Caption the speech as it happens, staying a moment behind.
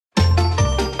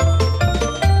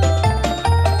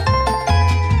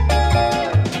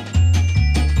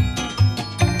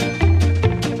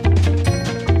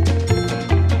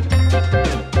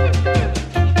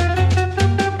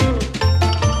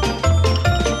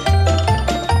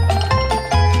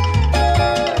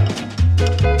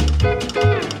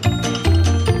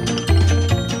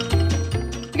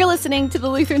listening to the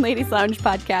Lutheran Ladies Lounge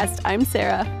podcast. I'm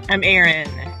Sarah. I'm Erin.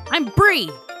 I'm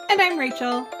Bree. And I'm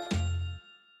Rachel.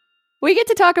 We get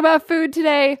to talk about food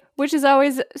today, which is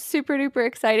always super duper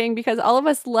exciting because all of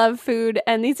us love food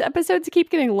and these episodes keep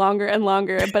getting longer and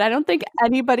longer, but I don't think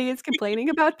anybody is complaining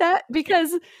about that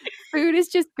because food is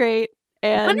just great.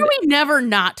 And when are we never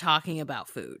not talking about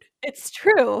food? It's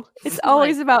true. It's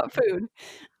always about food.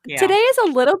 Yeah. Today is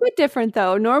a little bit different,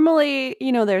 though. Normally,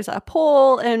 there's a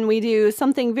poll and we do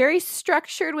something very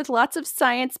structured with lots of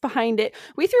science behind it.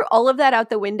 We threw all of that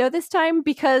out the window this time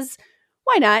because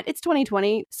why not? It's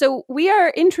 2020. So we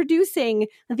are introducing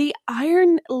the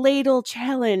Iron Ladle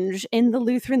Challenge in the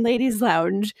Lutheran Ladies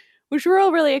Lounge, which we're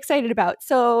all really excited about.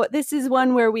 So this is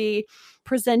one where we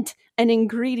present an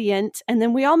ingredient and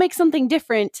then we all make something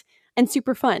different and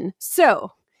super fun.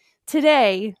 So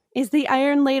today is the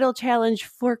Iron Ladle Challenge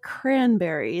for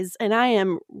cranberries, and I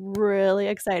am really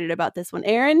excited about this one.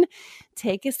 Erin,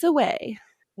 take us away.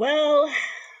 Well,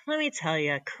 let me tell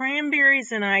you,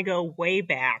 cranberries and I go way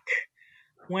back.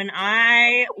 When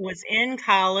I was in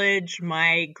college,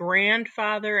 my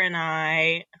grandfather and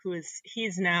I,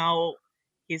 he's now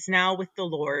with the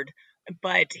Lord,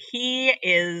 but he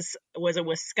was a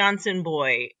Wisconsin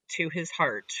boy to his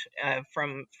heart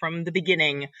from the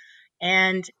beginning,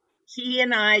 and he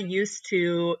and I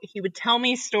he would tell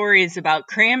me stories about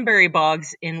cranberry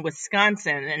bogs in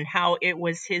Wisconsin and how it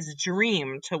was his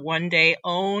dream to one day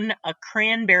own a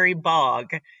cranberry bog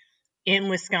in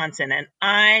Wisconsin. And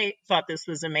I thought this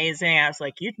was amazing. I was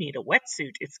like, you'd need a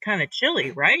wetsuit. It's kind of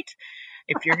chilly, right?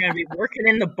 If you're going to be working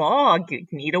in the bog,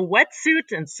 you'd need a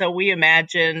wetsuit. And so we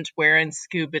imagined wearing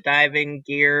scuba diving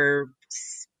gear,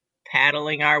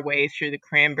 paddling our way through the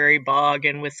cranberry bog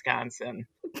in Wisconsin.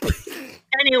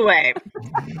 Anyway,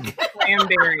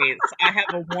 cranberries. I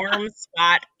have a warm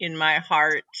spot in my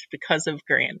heart because of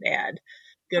Granddad.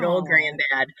 Good old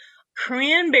Granddad.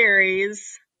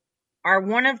 Cranberries are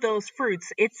one of those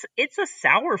fruits. It's a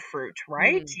sour fruit,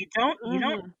 right? You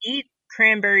don't eat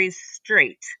cranberries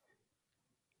straight.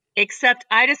 Except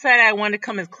I decided I wanted to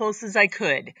come as close as I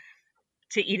could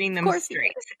to eating them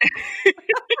straight.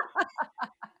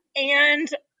 And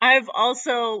I've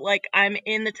also, I'm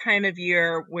in the time of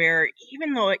year where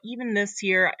even this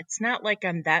year, it's not like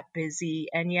I'm that busy.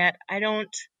 And yet I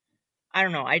don't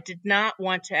know. I did not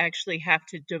want to actually have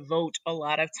to devote a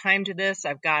lot of time to this.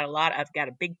 I've got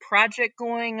a big project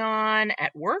going on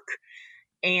at work.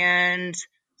 And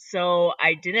so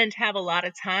I didn't have a lot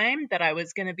of time that I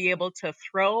was going to be able to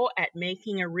throw at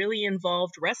making a really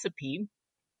involved recipe.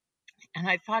 And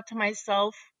I thought to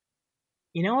myself,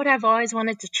 you know what I've always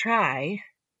wanted to try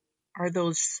are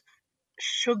those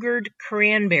sugared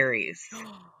cranberries.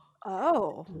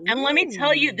 Oh. And let me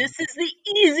tell you, this is the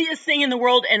easiest thing in the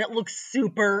world, and it looks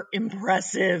super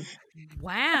impressive.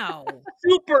 Wow.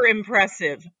 Super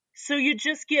impressive. So you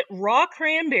just get raw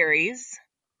cranberries,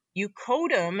 you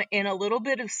coat them in a little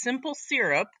bit of simple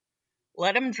syrup,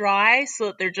 let them dry so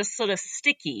that they're just sort of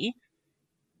sticky,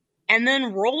 and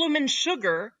then roll them in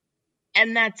sugar,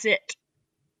 and that's it.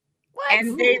 What?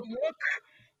 And they look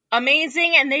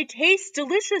amazing, and they taste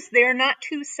delicious. They're not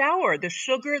too sour. The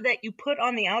sugar that you put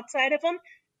on the outside of them,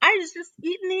 I was just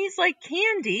eating these like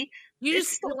candy. You It's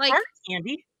just still like hard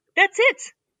candy. That's it.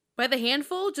 by the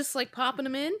handful, just like popping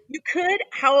them in. You could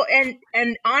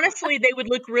and honestly, they would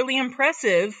look really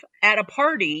impressive at a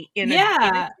party in a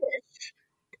dish.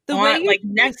 The way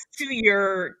next to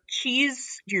your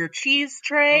cheese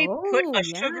tray, put a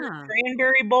sugar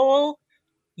cranberry bowl.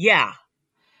 Yeah.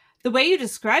 The way you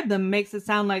describe them makes it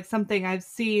sound like something I've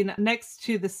seen next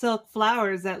to the silk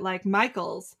flowers at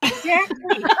Michael's.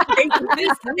 Exactly.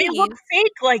 They look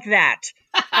fake like that.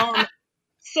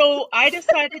 So I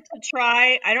decided to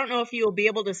try. I don't know if you'll be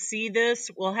able to see this.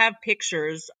 We'll have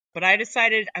pictures. But I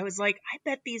was like, I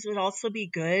bet these would also be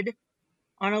good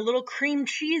on a little cream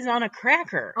cheese on a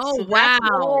cracker. Oh, so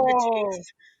wow.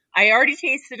 I already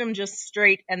tasted them just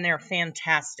straight, and they're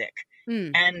fantastic.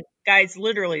 And guys,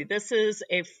 literally, this is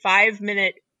a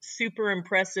 5-minute super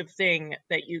impressive thing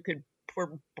that you could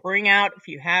bring out if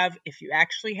you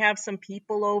actually have some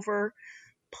people over.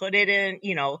 Put it in,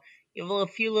 you have a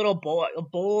few little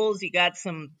bowls. You got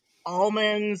some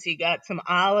almonds, you got some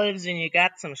olives, and you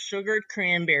got some sugared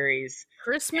cranberries.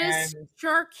 Christmas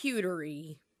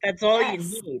charcuterie. That's all you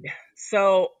need.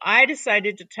 So I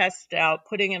decided to test it out,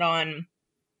 putting it on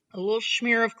a little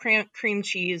smear of cream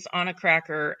cheese on a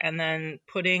cracker, and then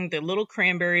putting the little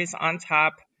cranberries on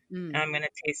top. And I'm going to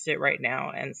taste it right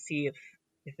now and see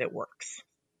if it works.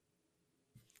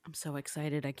 I'm so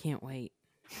excited. I can't wait.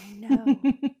 I know.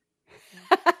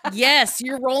 Yes,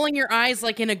 you're rolling your eyes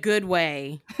like in a good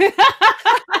way.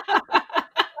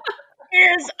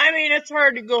 Here's it's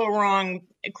hard to go wrong.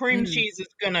 Cream cheese is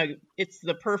it's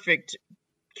the perfect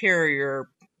carrier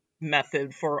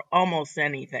method for almost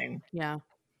anything. Yeah.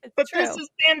 But true. this is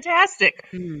fantastic.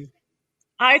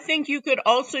 I think you could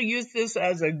also use this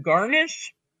as a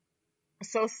garnish.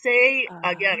 So say,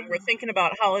 again, we're thinking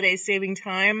about holiday saving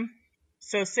time.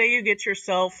 So say you get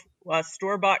yourself a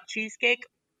store-bought cheesecake,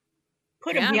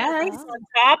 put a piece on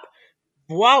top,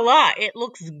 voila, it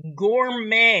looks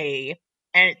gourmet,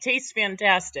 and it tastes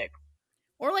fantastic.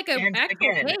 Or like an actual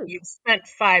again, cake. you've spent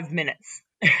 5 minutes.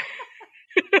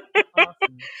 Awesome.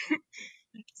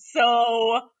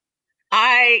 So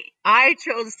I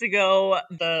chose to go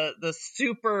the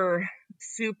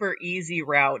super easy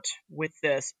route with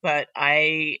this, but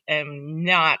I am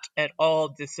not at all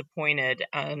disappointed,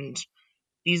 and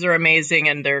these are amazing,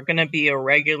 and they're going to be a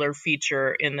regular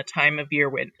feature in the time of year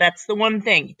when that's the one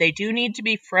thing. They do need to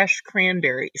be fresh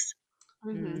cranberries.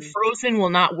 Frozen will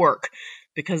not work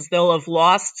because they'll have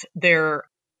lost the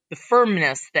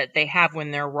firmness that they have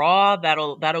when they're raw.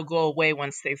 That'll go away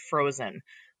once they've frozen.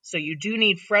 So you do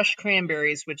need fresh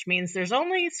cranberries, which means there's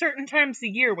only certain times a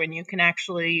year when you can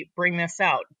actually bring this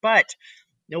out. But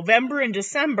November and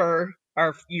December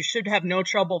you should have no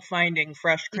trouble finding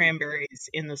fresh cranberries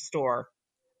in the store.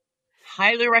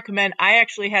 Highly recommend. I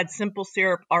actually had simple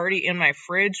syrup already in my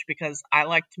fridge because I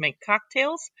like to make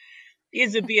cocktails.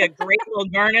 These would be a great little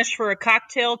garnish for a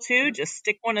cocktail too. Just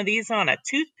stick one of these on a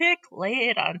toothpick, lay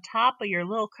it on top of your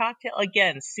little cocktail.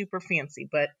 Again, super fancy,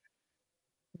 but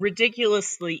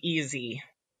ridiculously easy.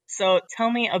 So tell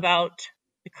me about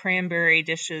the cranberry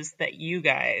dishes that you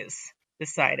guys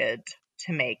decided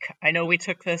to make. I know we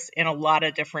took this in a lot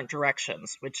of different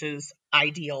directions, which is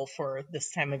ideal for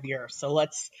this time of year. So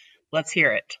let's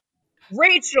hear it.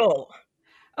 Rachel!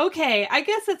 Okay, I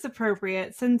guess it's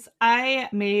appropriate since I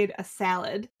made a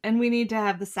salad and we need to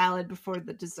have the salad before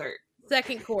the dessert.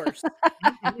 Second course.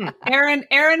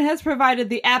 Erin has provided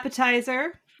the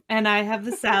appetizer and I have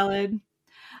the salad.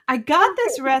 I got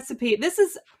this recipe. This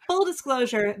is full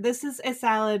disclosure. This is a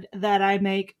salad that I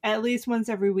make at least once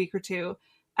every week or two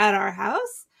at our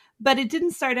house, but it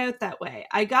didn't start out that way.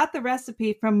 I got the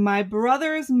recipe from my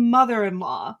brother's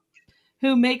mother-in-law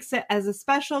who makes it as a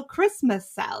special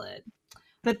Christmas salad.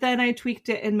 But then I tweaked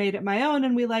it and made it my own,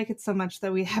 and we like it so much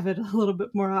that we have it a little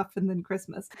bit more often than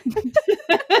Christmas.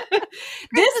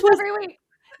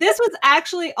 This was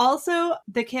actually also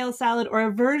the kale salad, or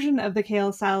a version of the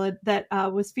kale salad that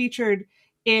was featured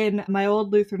in my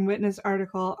old Lutheran Witness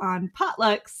article on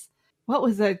potlucks. What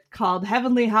was it called?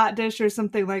 Heavenly Hot Dish or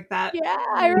something like that. Yeah,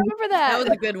 I remember that. That was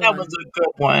a good one. That was a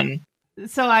good one.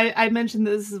 So I mentioned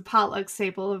that this is a potluck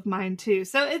staple of mine too.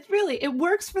 So it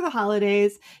works for the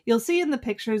holidays. You'll see in the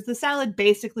pictures, the salad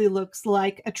basically looks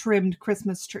like a trimmed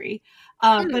Christmas tree,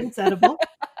 but it's edible.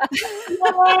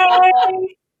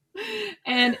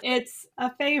 And it's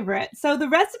a favorite. So the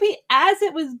recipe as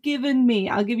it was given me,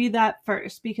 I'll give you that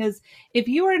first, because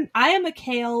I am a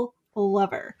kale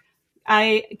lover.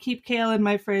 I keep kale in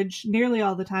my fridge nearly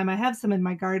all the time. I have some in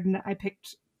my garden I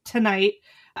picked tonight.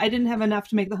 I didn't have enough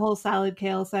to make the whole salad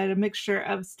kale, so I had a mixture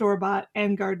of store-bought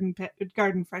and garden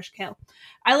fresh kale.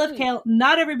 I love kale.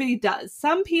 Not everybody does.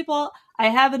 Some people, I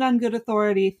have it on good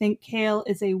authority, think kale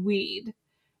is a weed.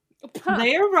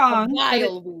 They are wrong.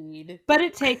 But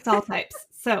it takes all types.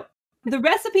 So the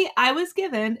recipe I was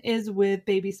given is with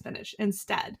baby spinach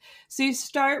instead. So you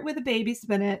start with a baby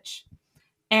spinach,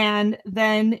 and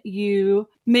then you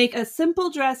make a simple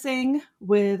dressing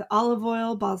with olive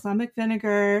oil, balsamic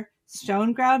vinegar,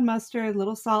 stone ground mustard,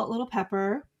 little salt, little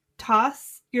pepper.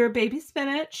 Toss your baby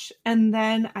spinach, and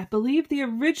then I believe the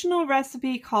original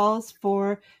recipe calls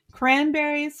for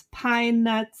cranberries, pine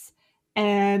nuts,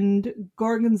 and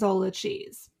gorgonzola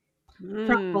cheese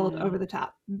crumbled over the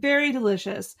top. Very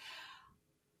delicious.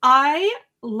 I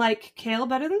like kale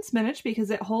better than spinach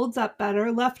because it holds up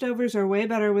better. Leftovers are way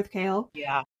better with kale.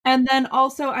 Yeah. And then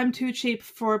also I'm too cheap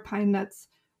for pine nuts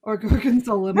or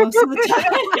gorgonzola most of the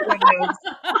time.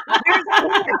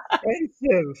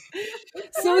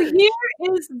 So here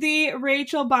is the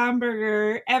Rachel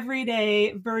Bomberger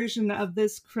everyday version of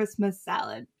this Christmas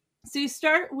salad. So you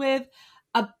start with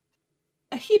a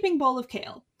heaping bowl of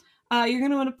kale. You're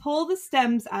going to want to pull the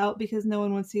stems out because no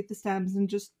one wants to eat the stems, and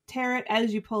just tear it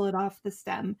as you pull it off the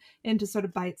stem into sort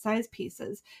of bite-sized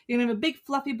pieces. You're going to have a big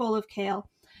fluffy bowl of kale.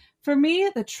 For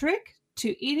me, the trick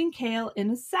to eating kale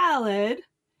in a salad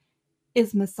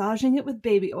is massaging it with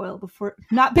baby oil before,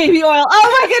 not baby oil.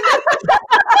 Oh my goodness.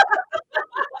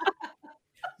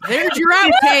 There's your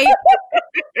outtake.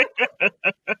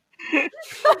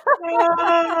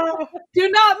 Do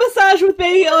not massage with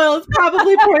baby oil. It's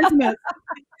probably poisonous.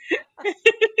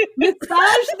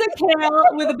 Massage the kale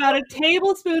with about a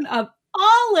tablespoon of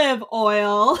olive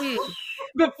oil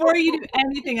before you do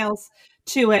anything else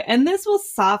to it. And this will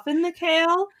soften the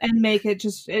kale and make it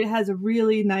it has a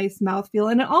really nice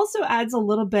mouthfeel. And it also adds a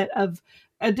little bit of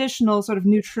additional sort of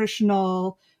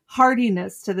nutritional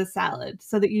hardiness to the salad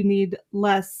so that you need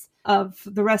less of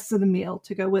the rest of the meal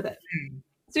to go with it.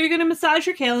 So you're going to massage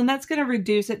your kale, and that's going to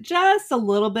reduce it just a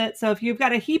little bit. So if you've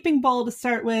got a heaping bowl to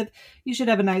start with, you should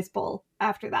have a nice bowl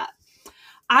after that.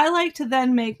 I like to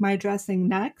then make my dressing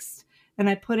next, and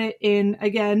I put it in,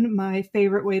 again, my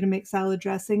favorite way to make salad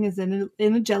dressing is in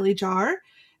a jelly jar.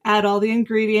 Add all the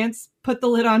ingredients, put the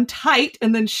lid on tight,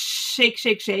 and then shake,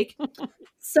 shake, shake.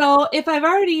 So if I've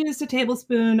already used a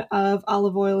tablespoon of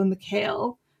olive oil in the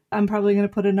kale, I'm probably going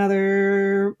to put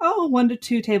another, 1 to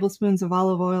 2 tablespoons of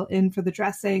olive oil in for the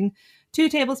dressing, 2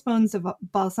 tablespoons of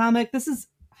balsamic. This is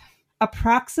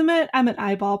approximate. I'm an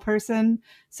eyeball person,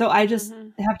 so I just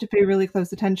have to pay really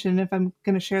close attention if I'm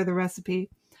going to share the recipe.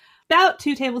 About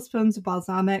 2 tablespoons of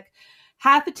balsamic,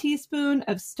 half a teaspoon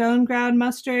of stone ground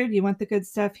mustard. You want the good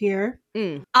stuff here.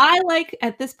 I like,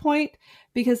 at this point,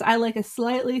 because I like a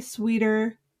slightly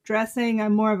sweeter dressing,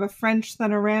 I'm more of a French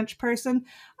than a ranch person,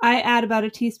 I add about a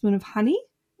teaspoon of honey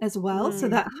as well. So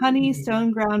that honey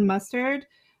stone ground mustard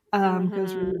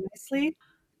goes really nicely.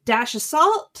 Dash of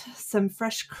salt, some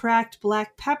fresh cracked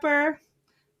black pepper.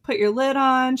 Put your lid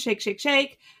on, shake, shake,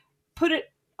 shake. Put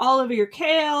it all over your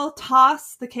kale,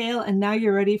 toss the kale, and now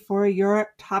you're ready for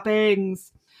your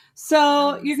toppings.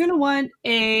 So you're going to want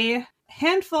a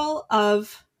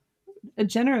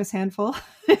generous handful,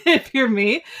 if you're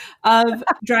me, of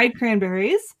dried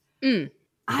cranberries.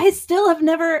 I still have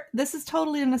never, this is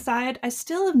totally an aside, I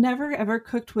still have never ever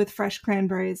cooked with fresh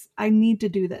cranberries. I need to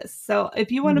do this. So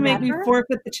if you want to make me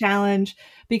forfeit the challenge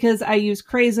because I use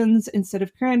craisins instead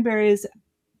of cranberries,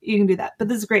 you can do that. But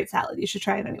this is a great salad. You should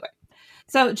try it anyway.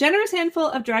 So generous handful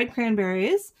of dried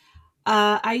cranberries.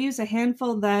 I use a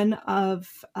handful then of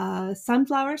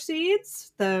sunflower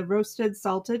seeds, the roasted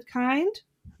salted kind,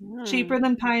 cheaper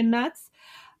than pine nuts.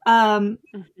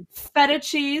 Feta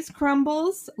cheese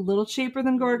crumbles, a little cheaper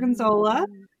than gorgonzola,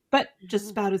 but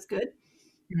just about as good.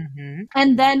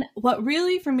 And then what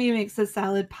really for me makes this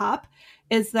salad pop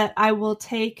is that I will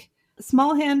take a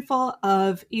small handful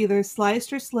of either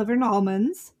sliced or slivered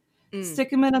almonds,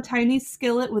 stick them in a tiny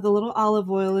skillet with a little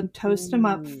olive oil and toast them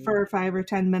up for 5 or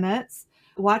 10 minutes.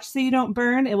 Watch so you don't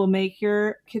burn. It will make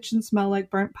your kitchen smell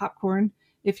like burnt popcorn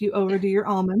if you overdo your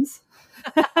almonds.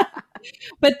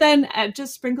 But then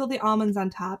just sprinkle the almonds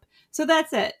on top. So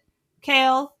that's it.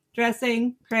 Kale,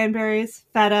 dressing, cranberries,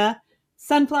 feta,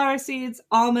 sunflower seeds,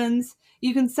 almonds.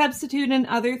 You can substitute in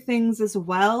other things as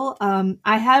well.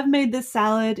 I have made this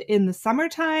salad in the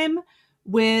summertime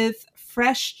with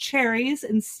fresh cherries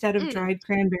instead of dried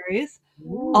cranberries.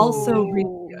 Also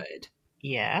really good.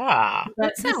 Yeah.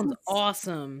 That sounds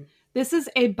awesome. This is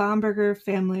a Bomberger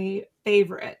family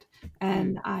favorite,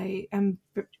 and I'm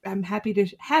happy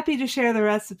to share the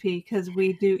recipe because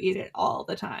we do eat it all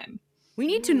the time. We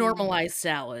need to normalize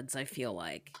salads, I feel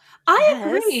like.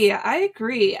 I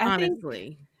agree.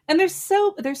 Honestly. And they're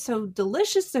so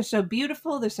delicious, they're so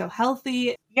beautiful, they're so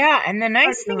healthy. Yeah, and the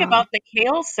nice thing about the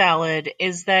kale salad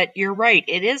is that you're right,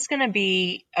 it is going to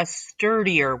be a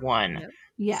sturdier one. Yep.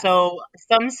 Yes. So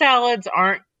some salads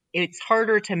it's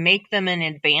harder to make them in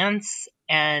advance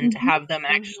and have them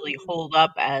actually hold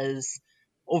up as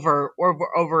over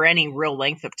any real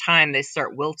length of time. They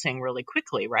start wilting really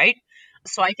quickly, right?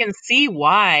 So I can see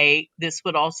why this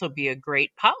would also be a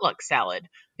great potluck salad,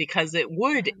 because it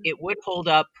would hold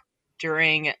up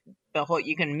during the whole,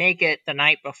 you can make it the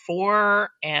night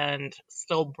before and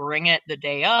still bring it the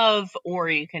day of, or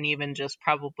you can even just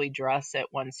probably dress it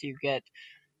once you get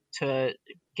to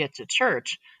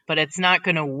church, but it's not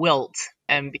going to wilt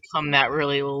and become that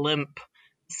really limp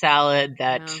salad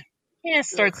that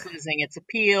starts losing its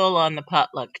appeal on the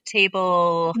potluck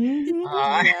table. And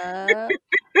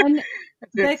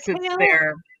it's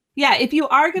there. Yeah, if you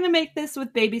are going to make this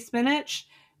with baby spinach,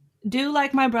 do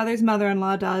like my brother's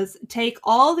mother-in-law does. Take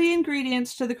all the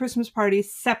ingredients to the Christmas party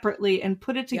separately and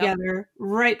put it together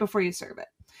right before you serve it.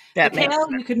 That the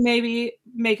kale, you could maybe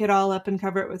make it all up and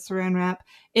cover it with saran wrap.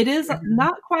 It is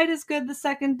not quite as good the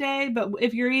second day, but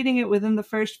if you're eating it within the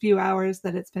first few hours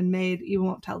that it's been made, you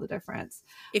won't tell the difference.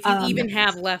 If you even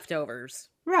have leftovers.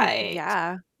 Right.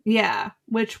 Yeah. Yeah,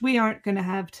 which we aren't going to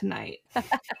have tonight.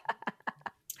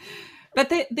 But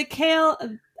the kale,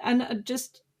 and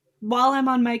just while I'm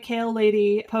on my kale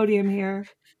lady podium here,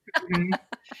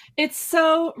 it's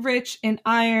so rich in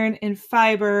iron, in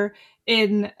fiber,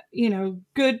 in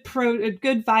good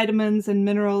vitamins and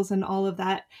minerals and all of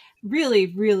that. Really,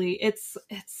 really, it's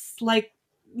like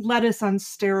lettuce on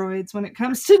steroids when it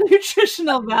comes to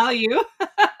nutritional value.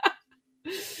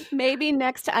 Maybe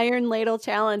next Iron Ladle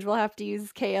challenge we'll have to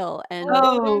use kale, and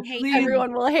Oh, hate please,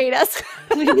 everyone will hate us.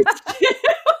 please.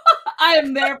 I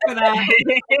am there for that.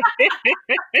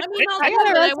 I mean, I'll I do got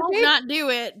a it. I won't recipe. not do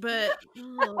it, but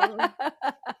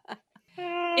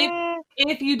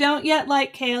If you don't yet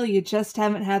like kale, you just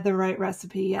haven't had the right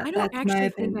recipe yet. I don't That's my actually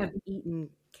think I've opinion. eaten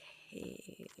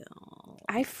kale.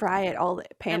 I fry it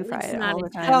pan At fry least it not all the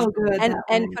in time. Oh, good. and that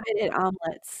and way. put it in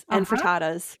omelets and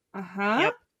frittatas. Uh-huh.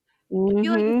 Yep. I feel like if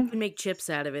you Mhm. can make chips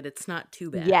out of it, it's not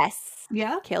too bad. Yes,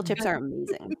 Yeah. kale chips are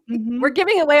amazing. Mhm. We're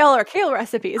giving away all our kale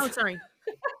recipes. Oh, sorry.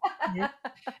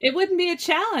 It wouldn't be a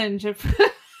challenge if,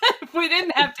 if we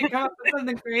didn't have to come up with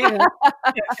something creative.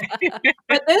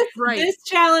 But this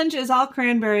challenge is all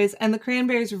cranberries, and the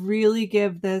cranberries really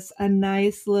give this a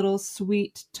nice little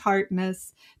sweet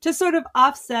tartness to sort of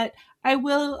offset. I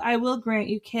will grant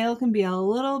you, kale can be a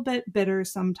little bit bitter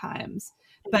sometimes,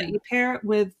 but you pair it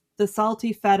with the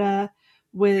salty feta,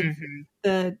 with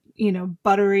the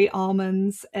buttery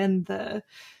almonds, and the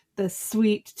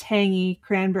sweet tangy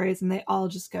cranberries, and they all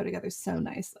just go together so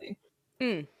nicely.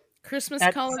 Christmas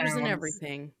That colors and sounds-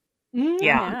 everything.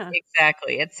 Yeah,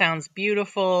 exactly. It sounds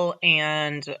beautiful,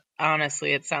 and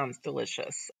honestly, it sounds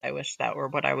delicious. I wish that were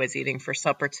what I was eating for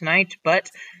supper tonight,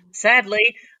 but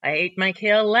sadly, I ate my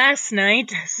kale last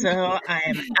night, so I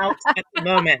am out at the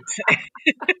moment.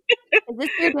 Is this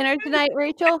your dinner tonight,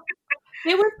 Rachel?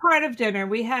 It was part of dinner.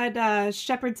 We had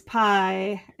shepherd's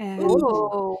pie and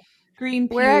Ooh. green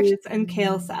We're peas and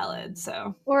kale salad.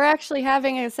 So We're actually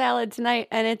having a salad tonight,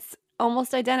 and it's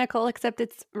almost identical, except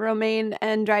it's romaine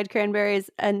and dried cranberries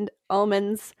and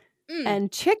almonds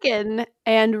and chicken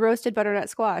and roasted butternut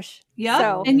squash. yeah,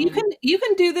 So, and you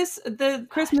can do the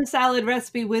Christmas salad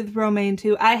recipe with romaine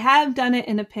too. I have done it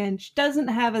in a pinch. Doesn't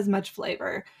have as much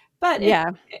flavor, but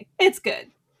yeah, it's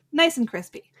good, nice and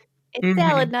crispy. it's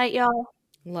salad night, y'all.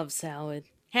 Love salad.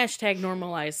 Hashtag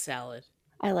normalized salad.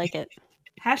 I like it.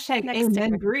 Hashtag Next amen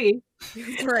sticker. brie.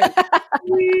 That's right.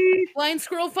 Blind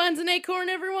squirrel finds an acorn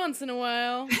every once in a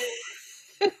while.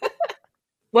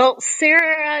 Well,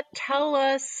 Sarah, tell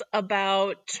us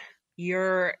about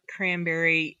your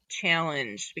cranberry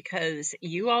challenge, because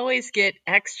you always get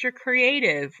extra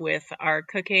creative with our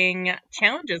cooking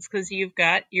challenges because you've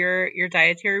got your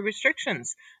dietary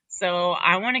restrictions. So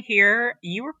I want to hear,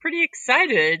 you were pretty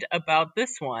excited about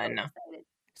this one.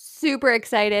 Super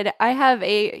excited. I have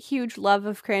a huge love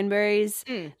of cranberries.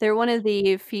 They're one of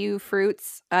the few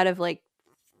fruits out of like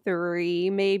 3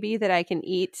 maybe that I can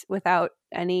eat without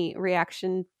any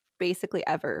reaction basically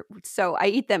ever. So I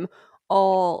eat them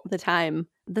all the time.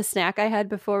 The snack I had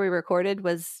before we recorded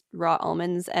was raw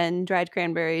almonds and dried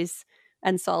cranberries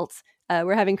and salt.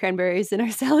 We're having cranberries in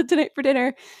our salad tonight for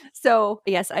dinner. So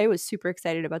yes, I was super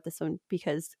excited about this one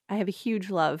because I have a huge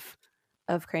love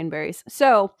of cranberries.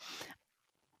 So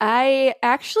I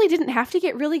actually didn't have to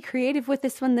get really creative with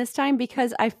this one this time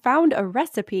because I found a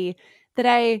recipe that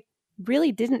I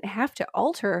really didn't have to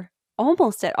alter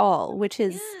almost at all, which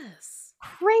is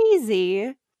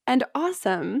crazy and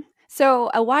awesome. So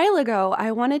a while ago,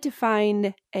 I wanted to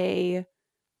find a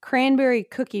cranberry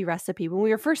cookie recipe. When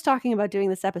we were first talking about doing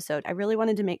this episode, I really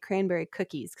wanted to make cranberry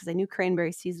cookies because I knew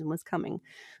cranberry season was coming.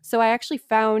 So I actually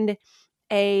found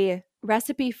a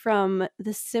recipe from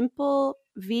the Simple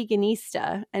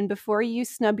Veganista. And before you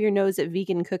snub your nose at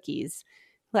vegan cookies,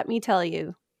 let me tell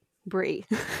you, Brie.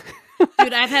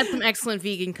 Dude, I've had some excellent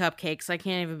vegan cupcakes. I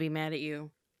can't even be mad at you.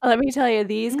 Let me tell you,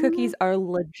 these cookies are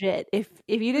legit. If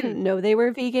you didn't know they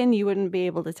were vegan, you wouldn't be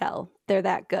able to tell. They're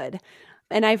that good.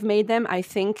 And I've made them, I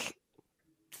think,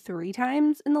 3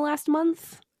 times in the last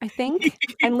month. I think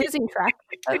I'm losing track.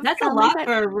 That's a lot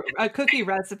for a cookie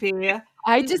recipe.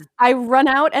 I run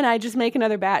out and I just make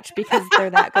another batch because they're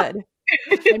that good.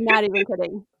 I'm not even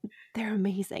kidding. They're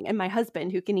amazing. And my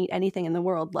husband, who can eat anything in the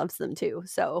world, loves them too.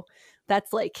 So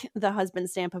that's like the husband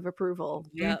stamp of approval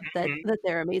that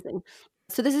they're amazing.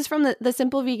 So this is from the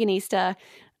Simple Veganista.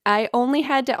 I only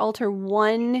had to alter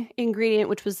one ingredient,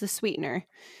 which was the sweetener.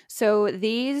 So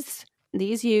these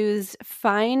use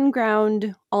fine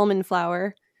ground almond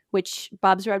flour, which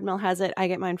Bob's Red Mill has it. I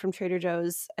get mine from Trader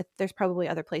Joe's. There's probably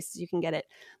other places you can get it.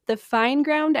 The fine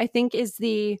ground, I think, is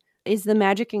the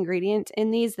magic ingredient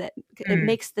in these that it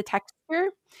makes the texture.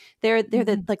 They're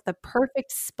the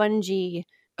perfect spongy,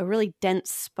 a really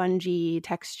dense spongy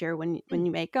texture when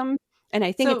you make them. And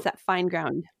I think it's that fine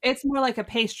ground. It's more like a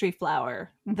pastry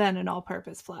flour than an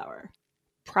all-purpose flour.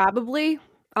 Probably.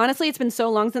 Honestly, it's been so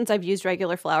long since I've used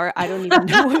regular flour. I don't even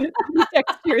know what the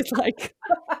texture is like.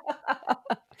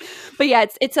 But yeah,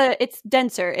 it's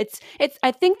denser. It's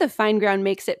I think the fine ground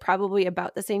makes it probably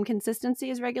about the same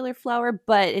consistency as regular flour,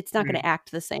 but it's not going to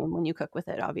act the same when you cook with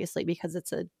it, obviously, because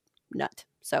it's a nut.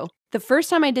 So the first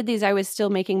time I did these, I was still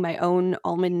making my own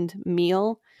almond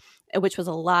meal, which was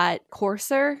a lot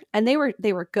coarser, and they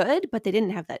were good, but they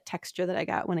didn't have that texture that I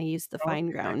got when I used the fine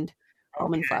ground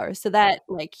almond flour. So that,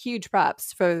 like, huge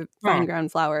props for fine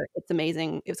ground flour. It's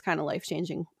amazing. It was kind of life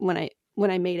changing when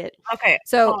I made it. Okay,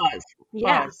 so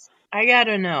pause. I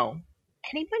gotta know.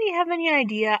 Anybody have any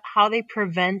idea how they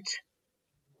prevent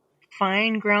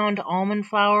fine ground almond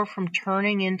flour from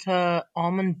turning into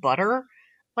almond butter?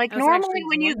 Like, normally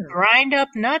when you grind up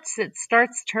nuts, it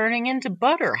starts turning into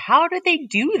butter. How do they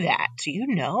do that? Do you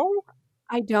know?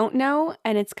 I don't know,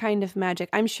 and it's kind of magic.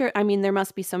 I'm sure. I mean, there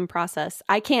must be some process.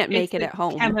 I can't make it at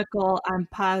home. Chemical, I'm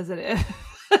positive.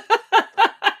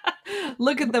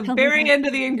 Look at the very end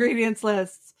of the ingredients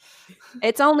list.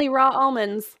 It's only raw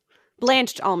almonds,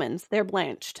 blanched almonds. They're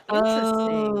blanched.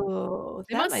 Interesting. Oh,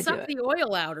 they must suck the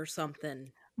oil out or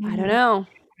something. I don't know.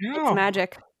 No. It's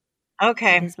magic.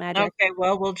 Okay. It's magic. Okay.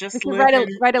 Well, we'll just write a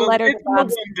letter to Bob.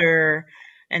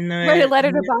 Write a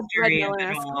letter to Bob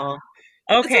Threadmill.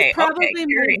 Okay. This is probably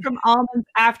made from almonds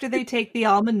after they take the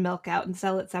almond milk out and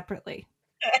sell it separately.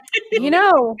 You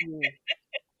know,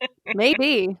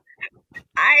 maybe.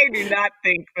 I do not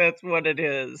think that's what it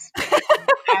is.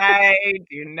 I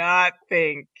do not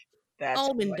think that's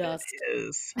almond what dust. It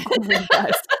is. Almond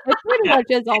dust. It pretty much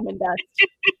is almond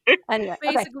dust. Anyway,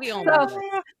 basically almond dust.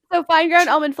 So fine ground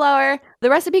almond flour. The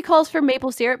recipe calls for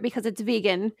maple syrup because it's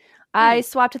vegan. I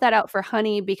swapped that out for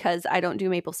honey because I don't do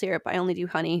maple syrup. I only do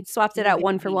honey. Swapped it out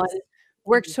 1 for 1.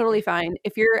 Worked totally fine.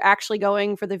 If you're actually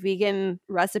going for the vegan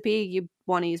recipe, you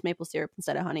want to use maple syrup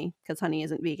instead of honey because honey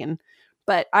isn't vegan.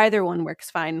 But either one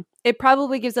works fine. It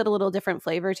probably gives it a little different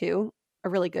flavor too. A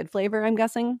really good flavor, I'm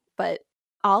guessing. But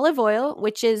olive oil,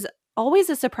 which is always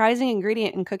a surprising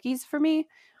ingredient in cookies for me,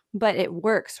 but it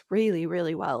works really,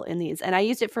 really well in these. And I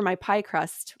used it for my pie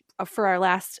crust for our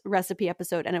last recipe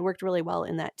episode, and it worked really well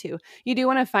in that too. You do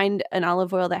want to find an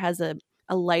olive oil that has a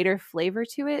lighter flavor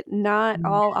to it. Not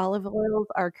all olive oils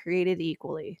are created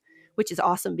equally, which is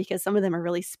awesome because some of them are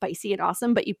really spicy and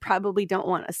awesome, but you probably don't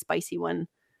want a spicy one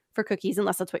for cookies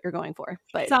unless that's what you're going for.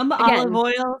 But some olive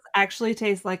oils actually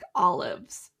taste like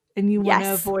olives. And you want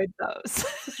to avoid those.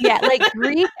 Yeah, like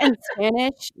Greek and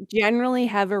Spanish generally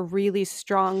have a really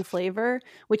strong flavor,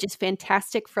 which is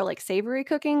fantastic for like savory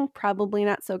cooking. Probably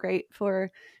not so great for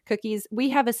cookies. We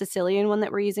have a Sicilian one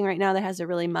that we're using right now that has a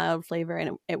really mild flavor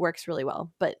and it works really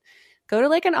well. But go to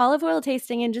like an olive oil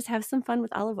tasting and just have some fun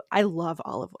with olive oil. I love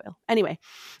olive oil. Anyway,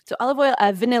 so olive oil,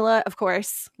 vanilla, of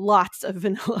course, lots of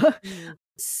vanilla.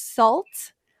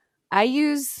 Salt. I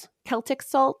use Celtic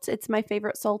salt. It's my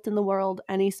favorite salt in the world.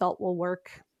 Any salt will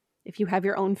work. If you have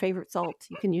your own favorite salt,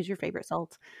 you can use your favorite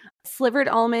salt. Slivered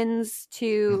almonds,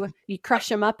 you crush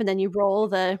them up and then you roll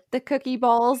the cookie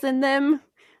balls in them.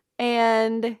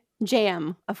 And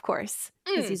jam, of course.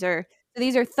 Because these are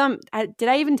did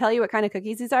I even tell you what kind of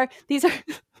cookies these are? These are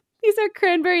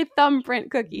cranberry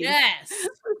thumbprint cookies. Yes.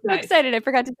 I'm so excited. I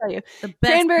forgot to tell you. The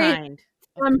best cranberry kind.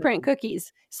 Thumbprint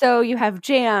cookies. So you have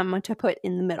jam to put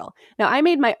in the middle. Now, I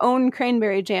made my own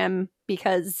cranberry jam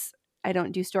because I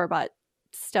don't do store-bought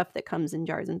stuff that comes in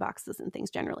jars and boxes and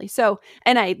things generally. So,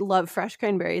 and I love fresh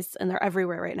cranberries and they're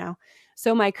everywhere right now.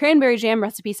 So my cranberry jam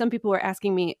recipe, some people were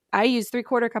asking me, I use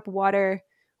 3/4 cup of water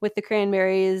with the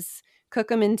cranberries, cook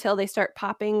them until they start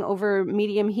popping over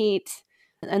medium heat,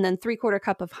 and then 3/4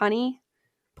 cup of honey.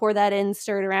 Pour that in,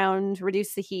 stir it around,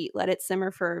 reduce the heat, let it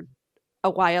simmer for a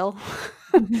while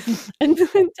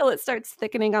until it starts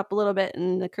thickening up a little bit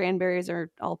and the cranberries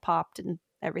are all popped and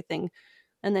everything.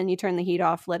 And then you turn the heat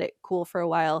off, let it cool for a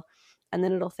while, and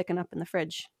then it'll thicken up in the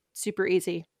fridge. Super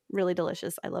easy, really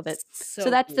delicious. I love it. So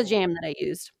that's the jam that I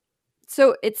used.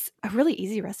 So it's a really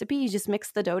easy recipe. You just mix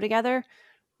the dough together,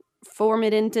 form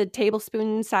it into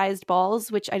tablespoon-sized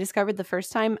balls, which I discovered the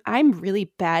first time. I'm really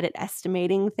bad at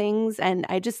estimating things, and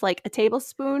I just like a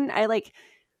tablespoon. I like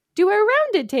do a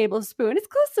rounded tablespoon. It's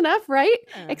close enough, right?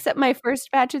 Yeah. Except my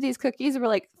first batch of these cookies were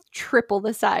like triple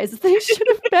the size they should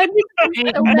have been.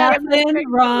 Nothing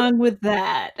wrong with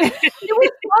that. It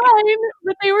was fine,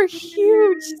 but they were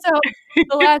huge. So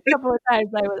the last couple of times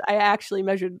I actually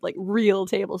measured like real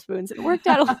tablespoons. It worked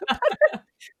out a little better.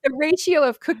 The ratio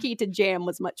of cookie to jam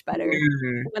was much better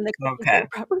when the cookies were the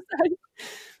proper size.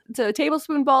 So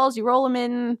tablespoon balls, you roll them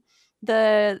in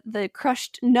the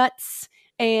crushed nuts.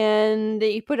 And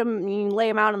you you lay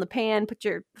them out on the pan, put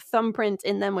your thumbprint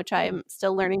in them, which I am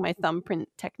still learning my thumbprint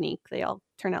technique. They all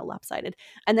turn out lopsided.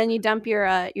 And then you dump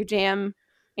your jam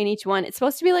in each one. It's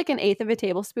supposed to be like 1/8 of a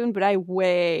tablespoon, but I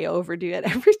way overdo it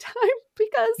every time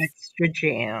because Extra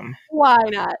jam. why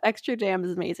not? Extra jam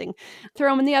is amazing.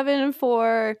 Throw them in the oven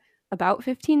for about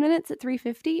 15 minutes at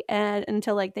 350 and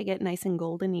until like they get nice and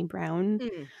goldeny brown.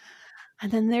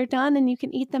 And then they're done and you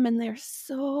can eat them and they're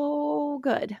so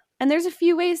good. And there's a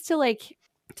few ways to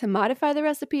modify the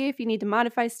recipe if you need to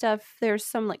modify stuff. There's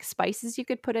some like spices you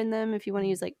could put in them if you want to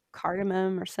use like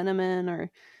cardamom or cinnamon or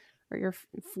your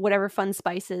whatever fun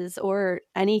spices or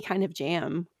any kind of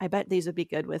jam. I bet these would be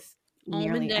good with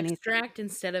Almond extract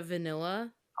instead of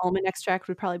vanilla. Almond extract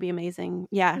would probably be amazing.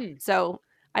 Yeah. So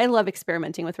I love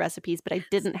experimenting with recipes, but I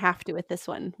didn't have to with this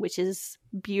one, which is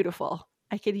beautiful.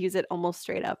 I could use it almost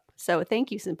straight up. So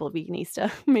thank you, Simple Veganista.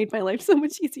 Made my life so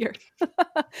much easier.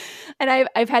 And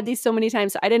I've had these so many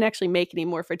times. So I didn't actually make any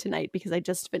more for tonight because I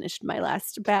just finished my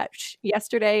last batch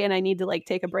yesterday and I need to like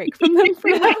take a break from them for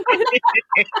that.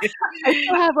 I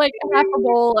still have like half a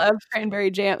bowl of cranberry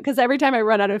jam because every time I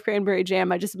run out of cranberry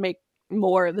jam, I just make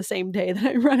more the same day that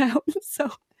I run out.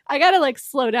 So I got to like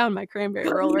slow down my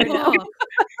cranberry roll right now.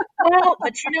 Well,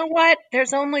 but you know what?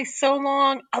 There's only so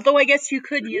long. Although I guess you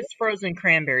could use frozen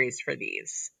cranberries for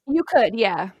these. You could,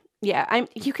 yeah.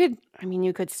 You could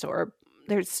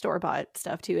there's store-bought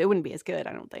stuff too. It wouldn't be as good,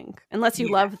 I don't think. Unless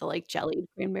you love the like jellied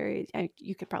cranberry.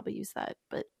 You could probably use that.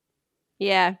 But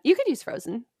yeah, you could use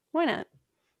frozen. Why not?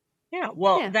 Yeah,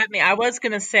 well, I was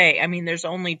going to say, I mean, there's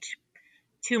only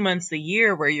 2 months a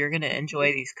year where you're going to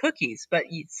enjoy these cookies, but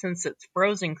since it's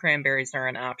frozen cranberries are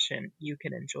an option, you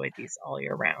can enjoy these all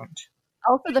year round.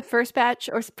 Also, the first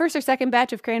or second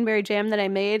batch of cranberry jam that I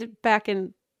made back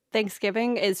in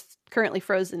Thanksgiving is currently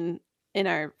frozen in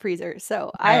our freezer.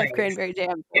 So I have cranberry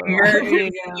jam.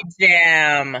 Emergency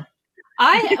jam.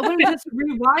 I want to just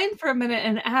rewind for a minute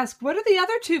and ask, what are the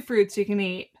other 2 fruits you can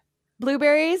eat?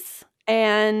 Blueberries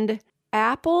and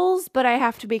apples, but I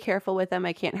have to be careful with them.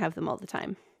 I can't have them all the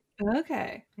time.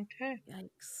 Okay.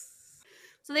 Yikes.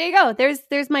 So there you go.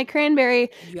 There's my cranberry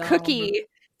cookie,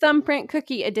 thumbprint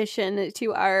cookie addition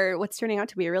to our what's turning out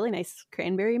to be a really nice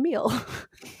cranberry meal.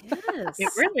 Yes.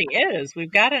 It really is.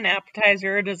 We've got an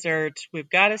appetizer, a dessert. We've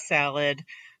got a salad.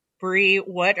 Bree,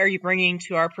 what are you bringing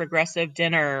to our progressive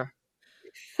dinner?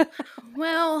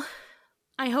 Well,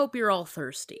 I hope you're all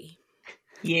thirsty.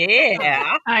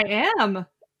 Yeah. I am.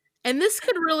 And this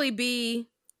could really be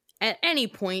at any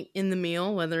point in the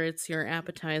meal, whether it's your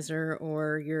appetizer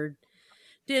or your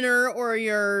dinner or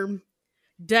your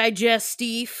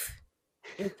digestif,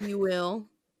 if you will.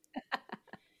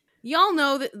 Y'all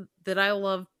know that I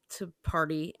love to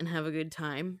party and have a good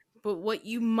time. But what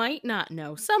you might not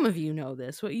know, some of you know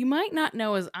this, what you might not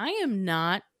know is I am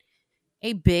not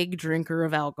a big drinker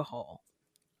of alcohol.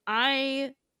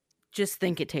 I just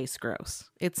think it tastes gross.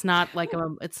 It's not like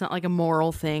a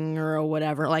moral thing or a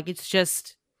whatever. Like it's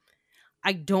just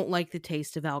I don't like the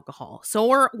taste of alcohol.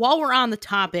 So while we're on the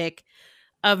topic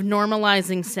of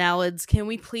normalizing salads, can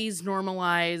we please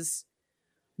normalize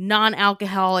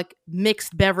non-alcoholic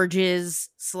mixed beverages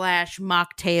 /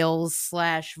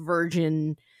 mocktails /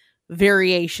 virgin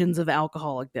variations of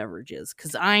alcoholic beverages?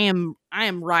 Because I am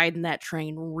riding that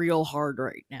train real hard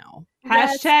right now.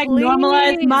 Yes, Hashtag please.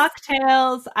 normalize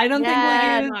mocktails. I don't think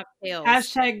we'll use mocktails.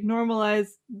 hashtag normalize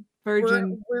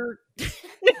virgin. We're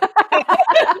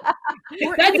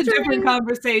That's a different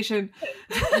conversation.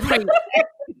 Right.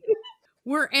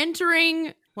 We're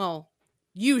entering, well,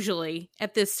 usually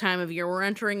at this time of year, we're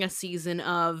entering a season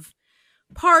of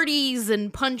parties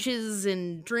and punches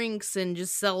and drinks and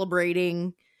just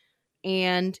celebrating.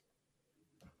 And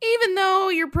even though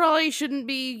you probably shouldn't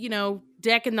be,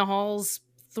 decking the halls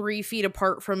 3 feet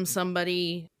apart from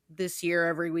somebody this year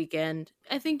every weekend,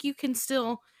 I think you can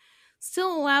still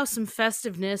allow some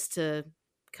festiveness to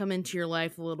come into your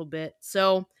life a little bit.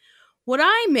 So what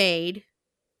I made,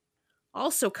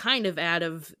 also kind of out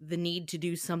of the need to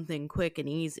do something quick and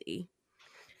easy,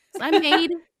 is I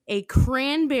made a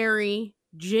cranberry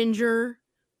ginger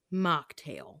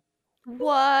mocktail.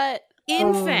 What?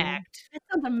 In fact, that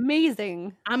sounds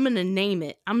amazing. I'm going to name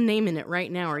it. I'm naming it right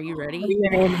now. Are you ready?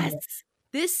 Yes.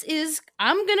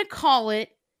 I'm going to call it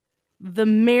the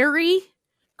Mary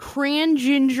Cran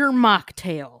Ginger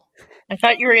Mocktail. I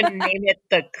thought you were going to name it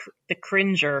the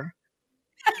Cringer.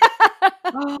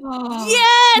 Oh.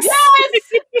 Yes!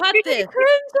 Cut this.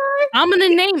 I'm going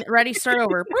to name it. Ready? Start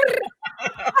over.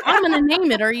 I'm going to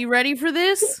name it. Are you ready for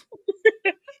this?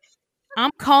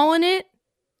 I'm calling it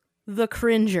the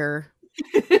Cringer.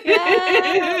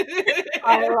 Yeah.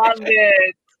 I love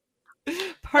it.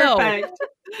 Perfect.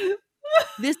 So,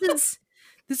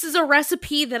 this is a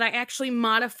recipe that I actually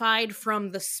modified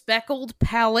from the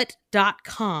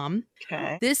speckledpalette.com.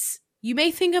 Okay. This You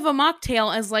may think of a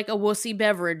mocktail as like a wussy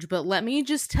beverage, but let me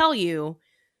just tell you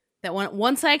that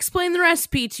once I explain the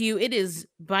recipe to you, it is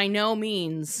by no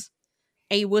means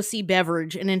a wussy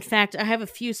beverage. And in fact, I have a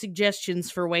few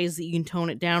suggestions for ways that you can tone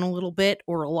it down a little bit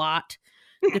or a lot,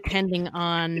 depending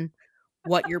on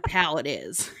what your palate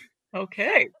is.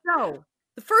 Okay. So,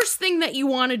 the first thing that you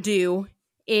want to do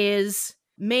is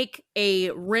make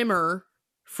a rimmer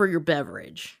for your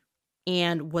beverage.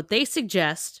 And what they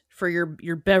suggest for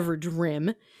your beverage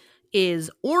rim is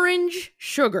orange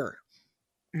sugar.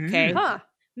 Okay. Huh.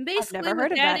 Basically never what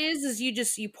heard of that that.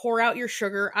 is you pour out your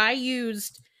sugar. I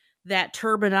used that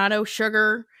turbinado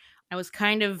sugar. I was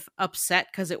kind of upset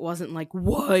because it wasn't like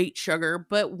white sugar,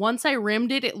 but once I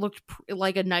rimmed it, it looked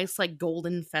like a nice like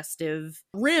golden festive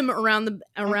rim around the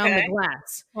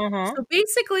glass. Uh-huh. So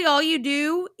basically all you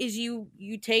do is you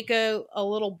take a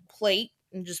little plate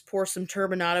and just pour some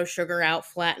turbinado sugar out,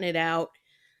 flatten it out.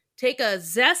 Take a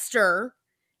zester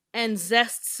and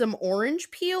zest some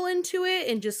orange peel into it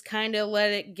and just kind of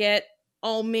let it get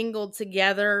all mingled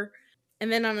together.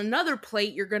 And then on another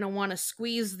plate, you're going to want to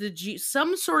squeeze the juice,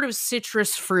 some sort of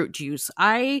citrus fruit juice.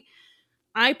 I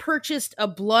purchased a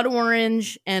blood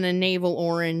orange and a navel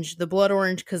orange. The blood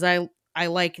orange because I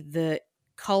like the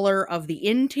color of the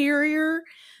interior,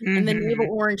 and the navel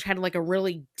orange had like a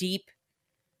really deep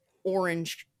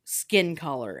orange skin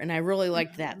color, and I really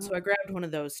liked that. So I grabbed one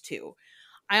of those too.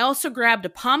 I also grabbed a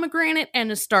pomegranate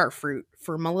and a star fruit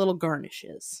for my little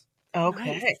garnishes.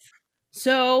 Okay. Nice.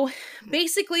 So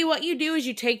basically what you do is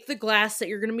you take the glass that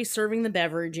you're going to be serving the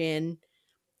beverage in,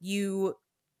 you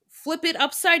flip it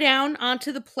upside down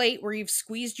onto the plate where you've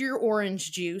squeezed your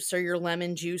orange juice or your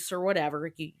lemon juice or whatever.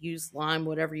 You use lime,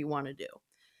 whatever you want to do.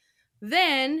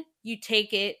 Then you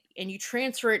take it and you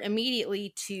transfer it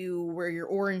immediately to where your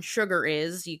orange sugar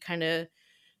is. You kind of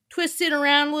twist it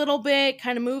around a little bit,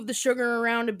 kind of move the sugar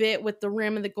around a bit with the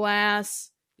rim of the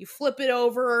glass. You flip it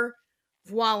over.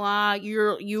 Voila,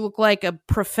 you look like a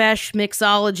profesh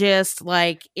mixologist.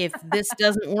 Like if this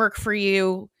doesn't work for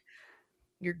you,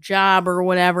 your job or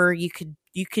whatever, you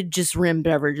could just rim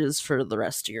beverages for the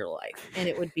rest of your life and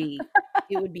it would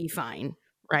be fine,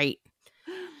 right?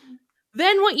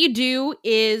 Then what you do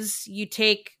is you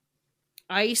take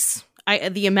ice,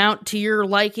 the amount to your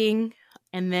liking,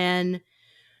 and then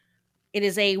it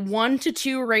is a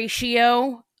 1-to-2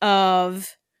 ratio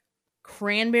of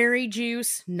cranberry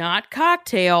juice, not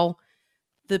cocktail,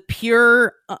 the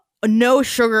pure, no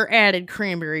sugar added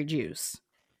cranberry juice,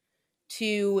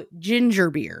 to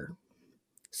ginger beer.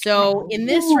 So in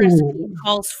this recipe, it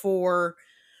calls for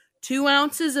 2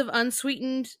 ounces of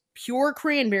unsweetened pure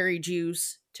cranberry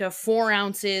juice to 4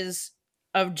 ounces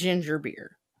of ginger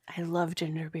beer. I love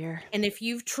ginger beer. And if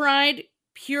you've tried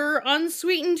pure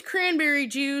unsweetened cranberry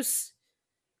juice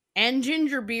and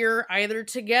ginger beer, either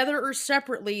together or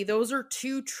separately, those are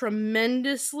 2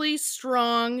 tremendously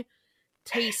strong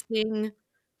tasting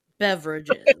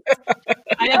beverages.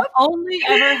 I have only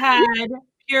ever had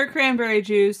pure cranberry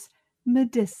juice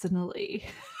medicinally.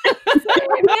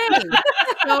 Okay.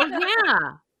 So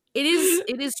yeah, it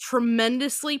is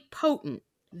tremendously potent.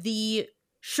 The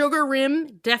sugar rim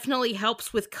definitely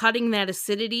helps with cutting that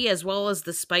acidity as well as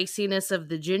the spiciness of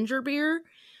the ginger beer.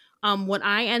 What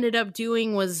I ended up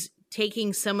doing was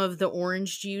taking some of the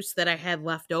orange juice that I had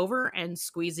left over and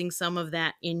squeezing some of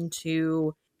that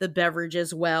into the beverage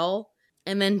as well.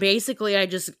 And then basically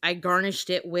I garnished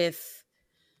it with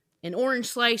an orange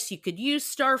slice. You could use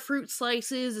star fruit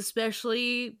slices,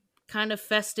 especially kind of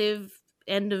festive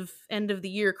end of the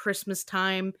year, Christmas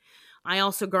time. I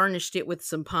also garnished it with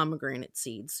some pomegranate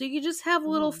seeds. So you just have a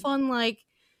little fun, like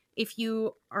if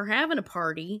you are having a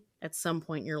party at some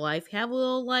point in your life, have a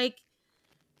little like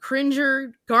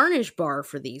cringer garnish bar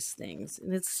for these things.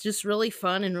 And it's just really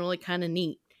fun and really kind of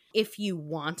neat. If you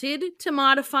wanted to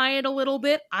modify it a little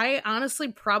bit, I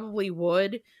honestly probably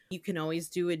would. You can always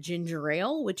do a ginger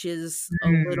ale, which is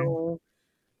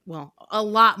a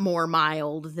lot more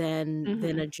mild than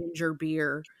a ginger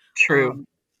beer. True.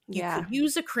 You could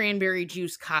use a cranberry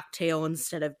juice cocktail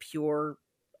instead of pure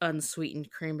unsweetened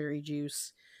cranberry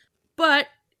juice. But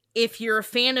if you're a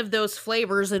fan of those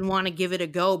flavors and want to give it a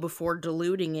go before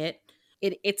diluting it,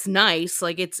 it's nice.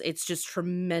 Like it's just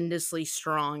tremendously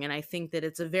strong. And I think that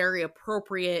it's a very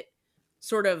appropriate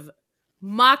sort of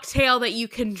mocktail that you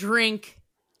can drink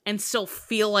and still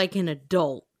feel like an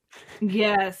adult.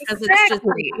 Yes. Because it's just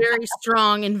very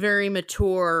strong and very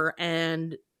mature,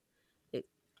 and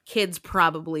kids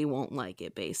probably won't like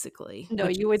it, basically. No,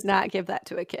 you would not give that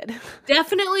to a kid.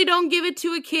 Definitely don't give it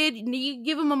to a kid. You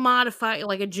give them a modified,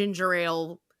 like a ginger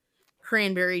ale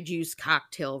cranberry juice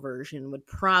cocktail version would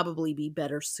probably be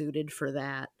better suited for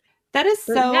that. That is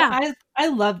But so, yeah. I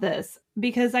love this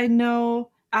because I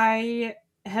know I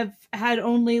have had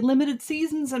only limited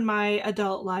seasons in my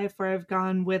adult life where I've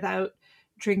gone without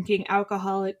drinking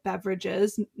alcoholic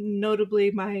beverages,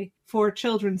 notably my 4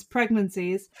 children's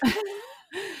pregnancies.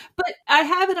 But I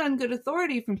have it on good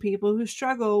authority from people who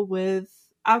struggle with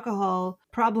alcohol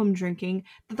problem drinking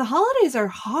that the holidays are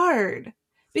hard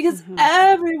because Mhm.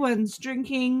 everyone's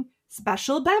drinking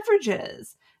special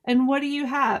beverages. And what do you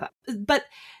have? But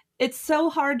it's so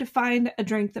hard to find a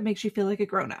drink that makes you feel like a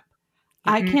grown up.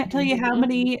 I can't tell you how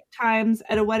many times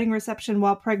at a wedding reception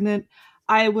while pregnant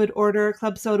I would order a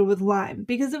club soda with lime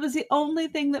because it was the only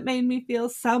thing that made me feel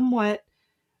somewhat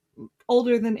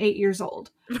older than 8 years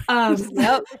old.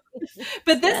 Yep.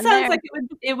 But this Been sounds there. like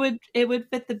it would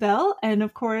fit the bill. And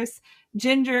of course,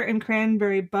 ginger and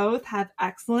cranberry both have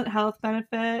excellent health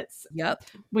benefits. Yep.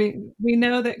 We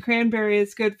know that cranberry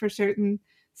is good for certain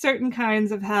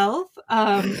kinds of health.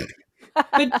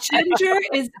 But ginger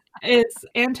is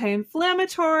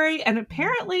anti-inflammatory and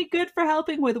apparently good for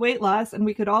helping with weight loss, and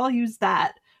we could all use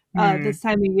that this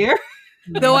time of year.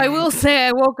 Though I will say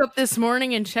I woke up this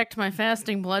morning and checked my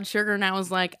fasting blood sugar and I was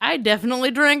like, I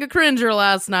definitely drank a cringer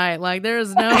last night. Like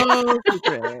there's no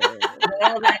secret.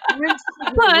 Well, that rim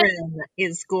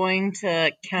is going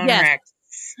to counteract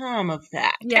some of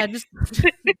that. Yeah, just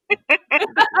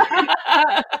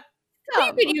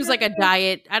you could use like a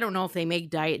diet. I don't know if they make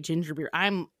diet ginger beer.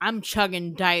 I'm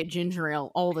chugging diet ginger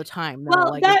ale all the time. Though,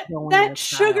 Well, like it's going out that of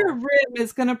sugar style. rim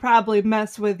is going to probably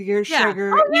mess with your Yeah.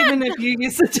 sugar, Oh, yeah. even if you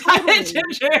use a diet Totally.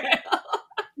 ginger ale.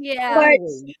 Yeah. But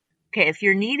okay, if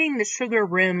you're needing the sugar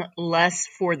rim less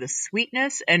for the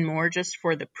sweetness and more just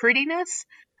for the prettiness,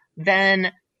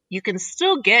 then you can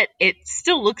still get it.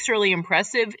 Still looks really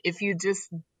impressive if you just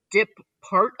dip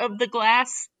part of the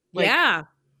glass, like Yeah.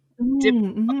 dip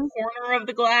Mm-hmm. a corner of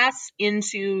the glass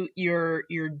into your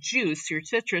juice, your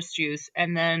citrus juice,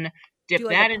 and then dip Do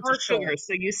like that a into partial. sugar.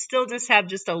 So you still just have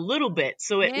just a little bit.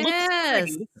 So it looks Yes.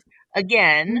 pretty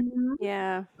again, Mm-hmm.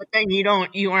 Yeah. but then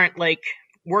you aren't like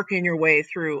working your way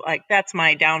through. Like that's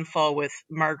my downfall with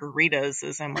margaritas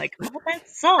is I'm like, oh, that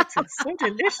salt is so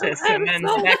delicious. And then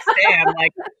the next day I'm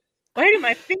like, why do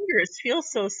my fingers feel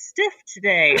so stiff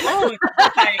today? Oh,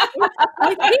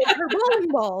 I hate her bowling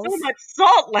balls. so much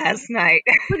salt last night.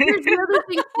 But here's the other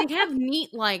thing: they have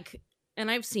neat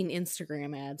and I've seen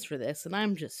Instagram ads for this, and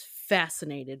I'm just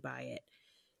fascinated by it.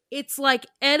 It's like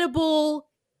edible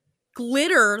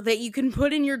glitter that you can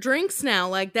put in your drinks now.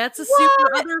 Like that's a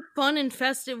super other fun and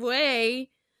festive way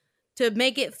to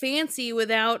make it fancy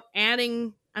without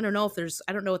adding. I don't know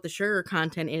what the sugar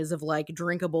content is of like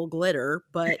drinkable glitter,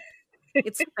 but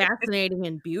it's fascinating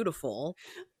and beautiful.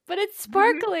 But it's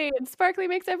sparkly, and sparkly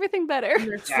makes everything better. And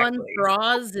there's fun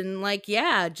straws and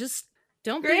just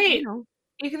don't Great.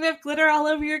 You can have glitter all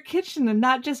over your kitchen and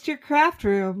not just your craft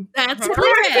room. That's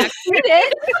correct.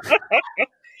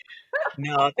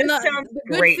 No, this sounds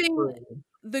great.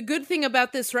 The good thing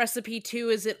about this recipe too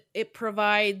is it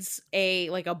provides a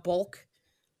bulk,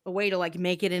 a way to like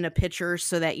make it in a pitcher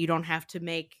so that you don't have to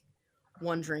make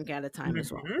one drink at a time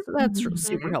as well. So that's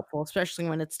super helpful, especially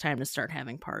when it's time to start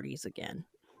having parties again.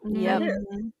 Yep.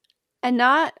 And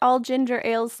not all ginger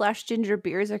ales / ginger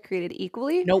beers are created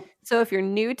equally. Nope. So if you're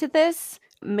new to this,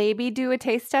 maybe do a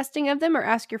taste testing of them or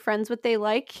ask your friends what they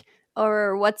like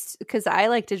or because I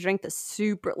like to drink the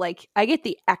super, I get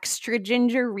the extra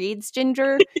ginger Reed's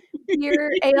ginger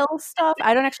beer ale stuff.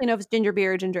 I don't actually know if it's ginger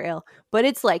beer or ginger ale, but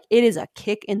it's it is a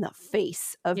kick in the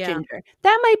face of ginger.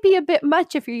 That might be a bit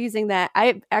much if you're using that.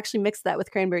 I actually mixed that with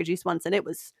cranberry juice once and it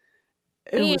was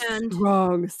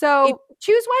strong. So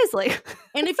choose wisely.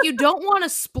 And if you don't want to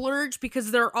splurge,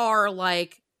 because there are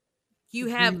you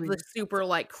have the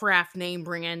super craft name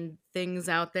brand things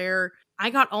out there. I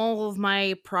got all of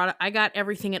my product. I got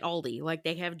everything at Aldi.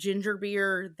 They have ginger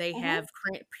beer. They have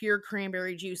pure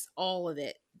cranberry juice. All of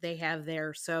it they have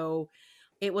there. So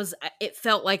it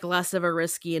felt like less of a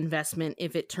risky investment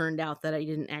if it turned out that I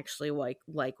didn't actually like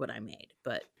what I made.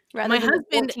 But rather my than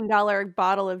husband, $14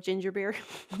 bottle of ginger beer.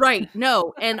 Right.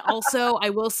 No. And also I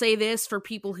will say this for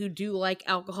people who do like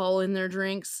alcohol in their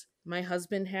drinks. My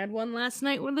husband had one last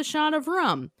night with a shot of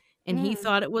rum and he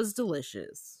thought it was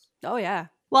delicious. Oh yeah.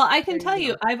 Well, I can tell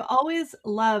you, I've always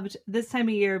loved this time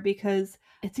of year because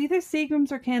it's either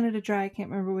Seagram's or Canada Dry, I can't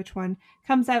remember which one,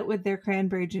 comes out with their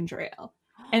cranberry ginger ale.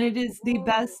 And it is the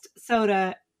best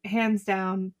soda, hands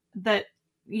down, that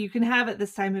you can have at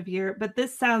this time of year. But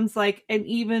this sounds like an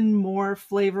even more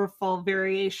flavorful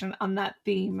variation on that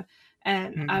theme.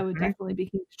 And I would definitely be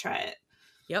keen to try it.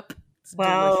 Yep.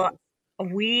 Well,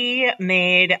 we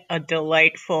made a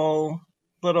delightful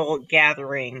little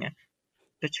gathering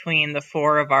between the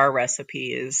 4 of our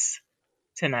recipes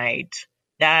tonight.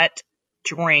 That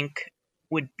drink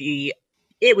would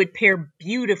pair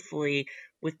beautifully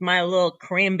with my little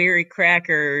cranberry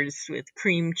crackers with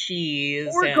cream cheese.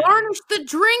 Or and garnish the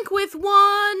drink with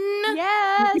one.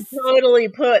 Yes. You could totally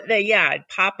put I'd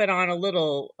pop it on a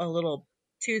little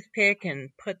toothpick and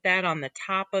put that on the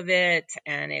top of it,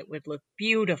 and it would look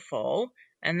beautiful.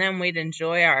 And then we'd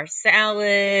enjoy our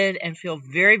salad and feel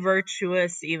very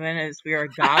virtuous even as we are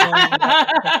gobbling.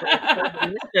 It's so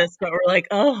delicious, but we're like,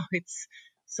 oh, it's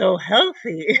so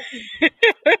healthy.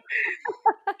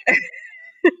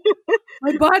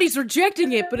 My body's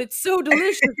rejecting it, but it's so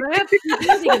delicious. I have to keep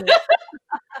eating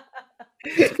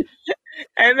it.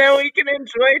 And then we can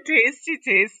enjoy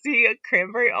tasty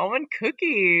cranberry almond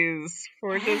cookies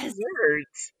for dessert.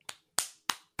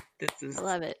 I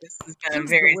love it. This has been a Seems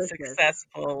very delicious.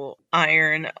 successful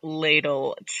Iron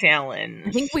Ladle challenge.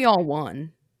 I think we all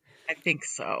won. I think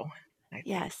so.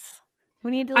 Yes.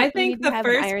 We need to. I we think need to the have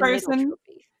an first Iron Ladle person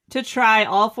trophy. to try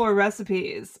all 4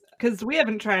 recipes, because we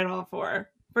haven't tried all 4.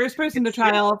 First person to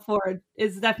try all 4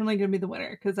 is definitely going to be the winner,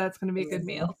 because that's going to be a good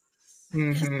meal.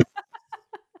 Mm-hmm.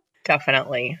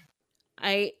 Definitely.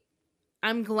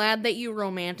 I'm glad that you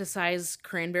romanticize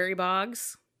cranberry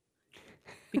bogs,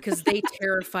 because they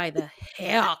terrify the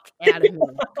heck out of me.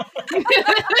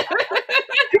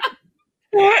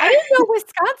 I didn't know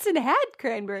Wisconsin had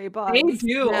cranberry bogs. They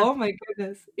do. Yeah. Oh my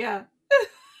goodness. Yeah.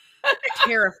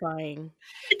 Terrifying.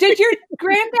 Did your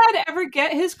granddad ever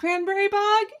get his cranberry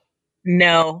bog?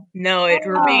 No, it Oh.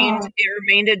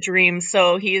 remained a dream.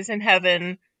 So he is in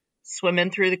heaven, swimming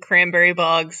through the cranberry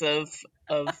bogs of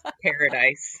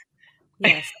paradise.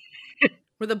 Yes.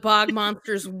 Where the bog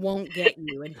monsters won't get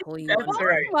you until you That's unlock.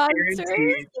 right.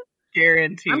 monsters.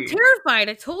 Guaranteed. I'm terrified.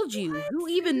 I told you. Who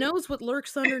even knows what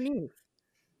lurks underneath?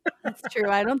 That's true.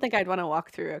 I don't think I'd want to walk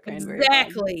through a cranberry bog.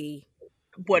 Exactly.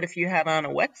 What if you have on a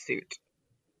wetsuit?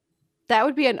 That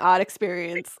would be an odd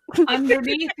experience.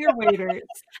 Underneath your waders.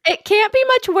 It can't be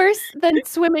much worse than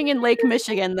swimming in Lake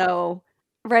Michigan, though,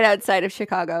 right outside of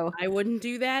Chicago. I wouldn't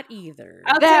do that either.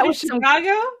 Outside of was some-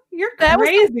 Chicago? You're that was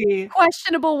some crazy.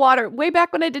 Questionable water. Way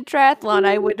back when I did triathlon,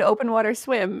 I would open water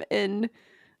swim in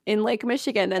Lake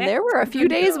Michigan, and there were a few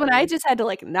days when I just had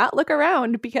to not look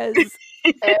around because it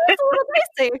was a little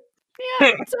crazy.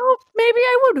 Yeah, so maybe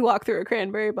I would walk through a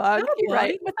cranberry bog. Oh, You're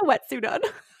right, with a wetsuit on.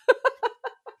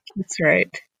 That's right.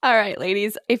 All right,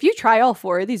 ladies. If you try all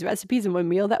 4 of these recipes in one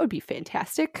meal, that would be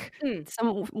fantastic.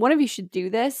 One of you should do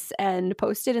this and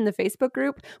post it in the Facebook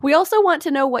group. We also want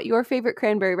to know what your favorite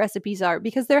cranberry recipes are,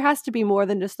 because there has to be more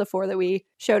than just the 4 that we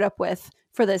showed up with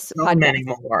for this podcast. Many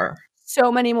more.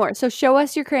 So many more. So show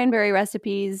us your cranberry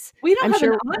recipes. We don't I'm have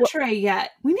sure- an entree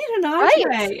yet. We need an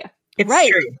entree. It's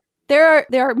Right. true. There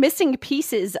are missing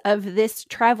pieces of this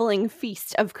traveling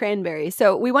feast of cranberry.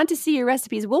 So we want to see your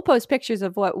recipes. We'll post pictures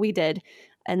of what we did,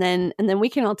 and then we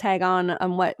can all tag on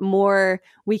what more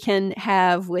we can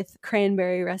have with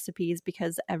cranberry recipes,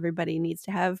 because everybody needs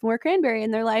to have more cranberry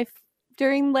in their life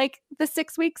during the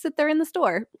 6 weeks that they're in the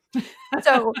store.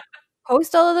 So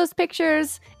post all of those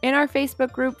pictures in our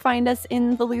Facebook group. Find us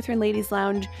in the Lutheran Ladies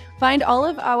Lounge. Find all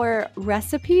of our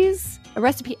recipes,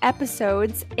 recipe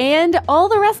episodes, and all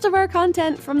the rest of our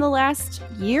content from the last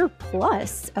year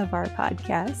plus of our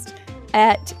podcast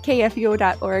at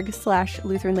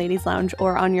kfuo.org/Lutheran Ladies Lounge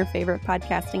or on your favorite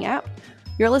podcasting app.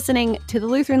 You're listening to the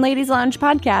Lutheran Ladies Lounge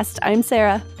podcast. I'm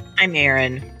Sarah. I'm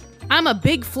Erin. I'm a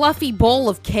big fluffy bowl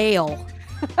of kale.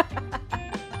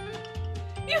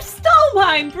 You stole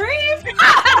mine, Brave!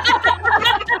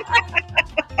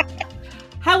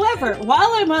 However,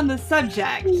 while I'm on the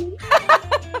subject,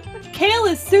 kale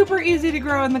is super easy to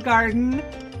grow in the garden.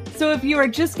 So if you are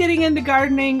just getting into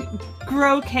gardening,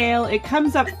 grow kale. It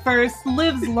comes up first,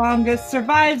 lives longest,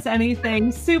 survives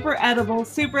anything, super edible,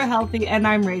 super healthy, and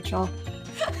I'm Rachel.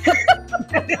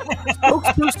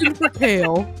 Spokesperson for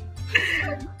kale.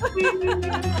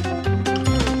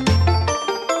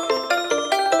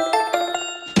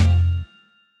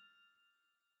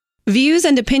 Views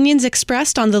and opinions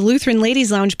expressed on the Lutheran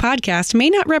Ladies Lounge podcast may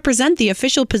not represent the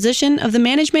official position of the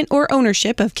management or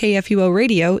ownership of KFUO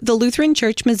Radio, the Lutheran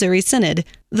Church Missouri Synod.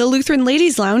 The Lutheran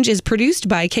Ladies Lounge is produced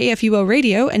by KFUO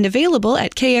Radio and available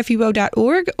at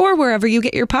kfuo.org or wherever you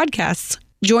get your podcasts.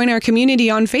 Join our community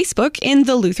on Facebook in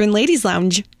the Lutheran Ladies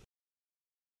Lounge.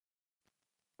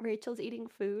 Rachel's eating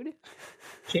food.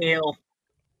 Kale.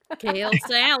 Kale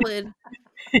salad.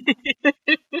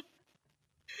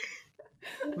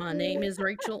 My name is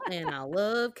Rachel and I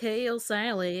love kale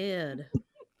salad.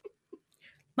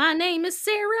 My name is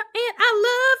Sarah and I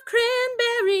love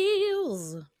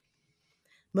cranberries.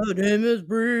 My name is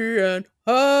Bree, and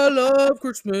I love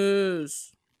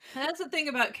Christmas. That's the thing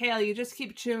about kale. You just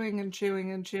keep chewing and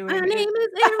chewing and chewing. My name is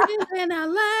Erin, and I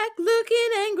like looking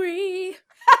angry.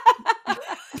 I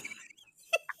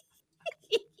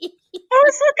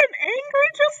was looking angry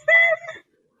just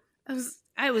then.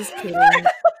 I was kidding.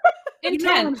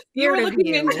 Intent. You were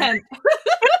looking intent.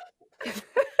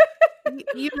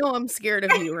 You know I'm scared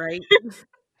of you, right?